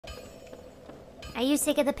Are you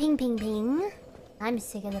sick of the ping ping ping? I'm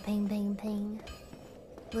sick of the ping ping ping.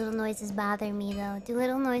 Little noises bother me though. Do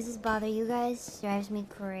little noises bother you guys? Drives me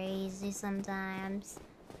crazy sometimes.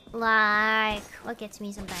 Like, what gets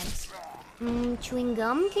me sometimes? Chewing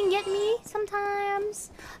gum can get me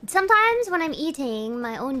sometimes. Sometimes when I'm eating,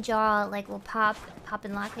 my own jaw like will pop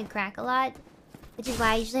and lock and crack a lot. Which is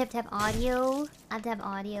why I usually have to have audio. I have to have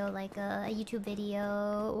audio like a YouTube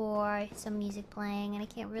video or some music playing, and I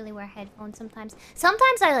can't really wear headphones sometimes.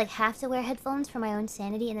 Sometimes I like have to wear headphones for my own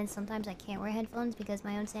sanity, and then sometimes I can't wear headphones because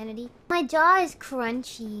my own sanity. My jaw is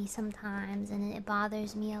crunchy sometimes, and it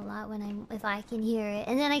bothers me a lot when if I can hear it.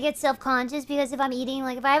 And then I get self-conscious because if I'm eating,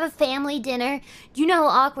 like if I have a family dinner, do you know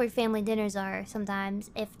how awkward family dinners are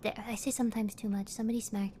sometimes? I say sometimes too much, somebody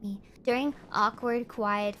smack me. During awkward,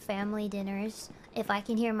 quiet family dinners, if I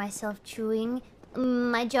can hear myself chewing,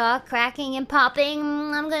 my jaw cracking and popping,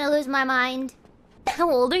 I'm gonna lose my mind. How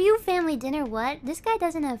old are you? Family dinner? What? This guy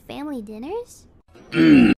doesn't have family dinners?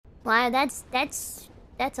 Wow, that's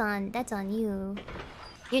on you.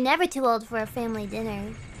 You're never too old for a family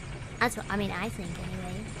dinner. That's what I think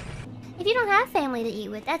anyway. If you don't have family to eat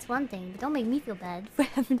with, that's one thing. But don't make me feel bad for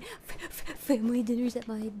having family dinners at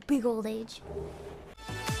my big old age.